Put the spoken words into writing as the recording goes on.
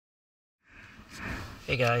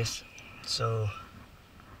Hey guys, so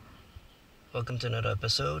welcome to another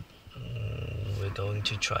episode. We're going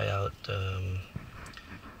to try out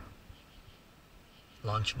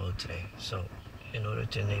launch mode today. So in order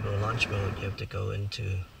to enable launch mode, you have to go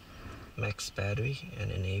into max battery and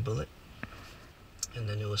enable it, and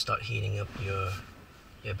then it will start heating up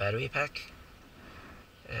your battery pack.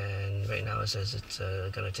 And right now it says it's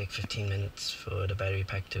gonna take 15 minutes for the battery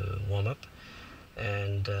pack to warm up,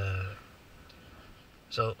 and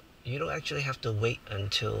so you don't actually have to wait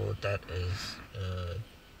until that is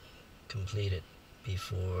completed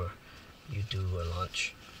before you do a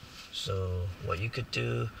launch. So what you could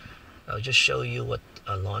do, I'll just show you what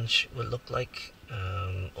a launch would look like,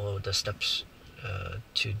 or the steps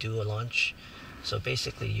to do a launch. So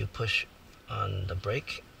basically you push on the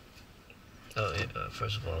brake.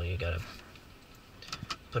 First of all, you gotta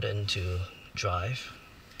put it into drive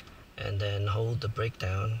and then hold the brake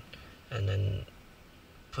down and then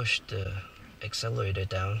push the accelerator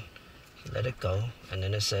down, let it go, and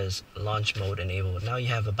then it says launch mode enabled. Now you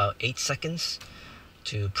have about 8 seconds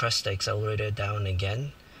to press the accelerator down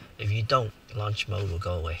again. If you don't, launch mode will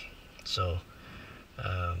go away. So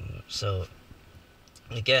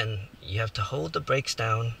again, you have to hold the brakes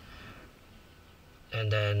down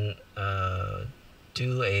and then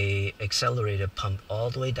do a accelerator pump all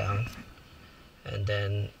the way down and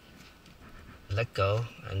then let go,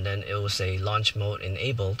 and then it will say launch mode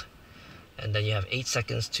enabled, and then you have 8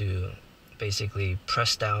 seconds to basically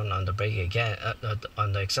press down on the brake again,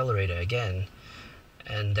 on the accelerator again,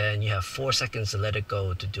 and then you have 4 seconds to let it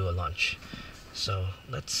go to do a launch. So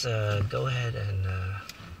let's go ahead and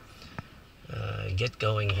get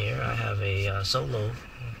going here. I have a solo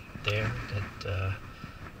there that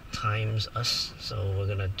times us, so we're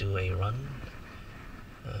gonna do a run.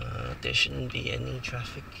 There shouldn't be any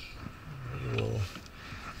traffic. We will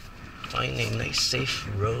find a nice safe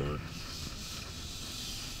road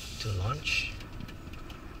to launch.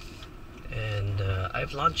 And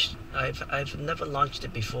I've never launched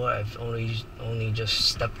it before. I've only just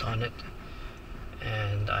stepped on it,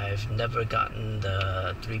 and I've never gotten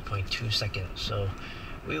the 3.2 seconds. So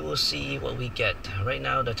we will see what we get. Right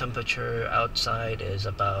now the temperature outside is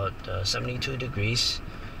about 72 degrees,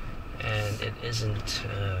 and it isn't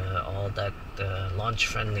all that launch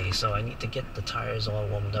friendly, so I need to get the tires all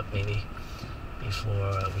warmed up maybe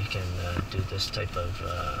before we can do this type of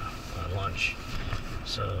launch.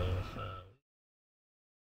 So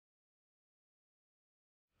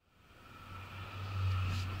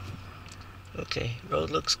okay, road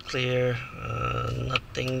looks clear,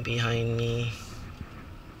 nothing behind me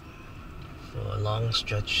for a long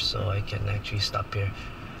stretch, so I can actually stop here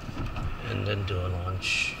and then do a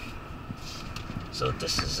launch. So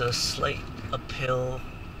this is a slight uphill,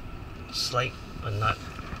 slight but not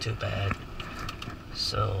too bad.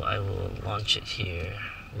 So I will launch it here.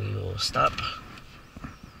 We will stop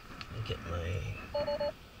and get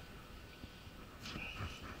my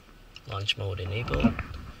launch mode enabled.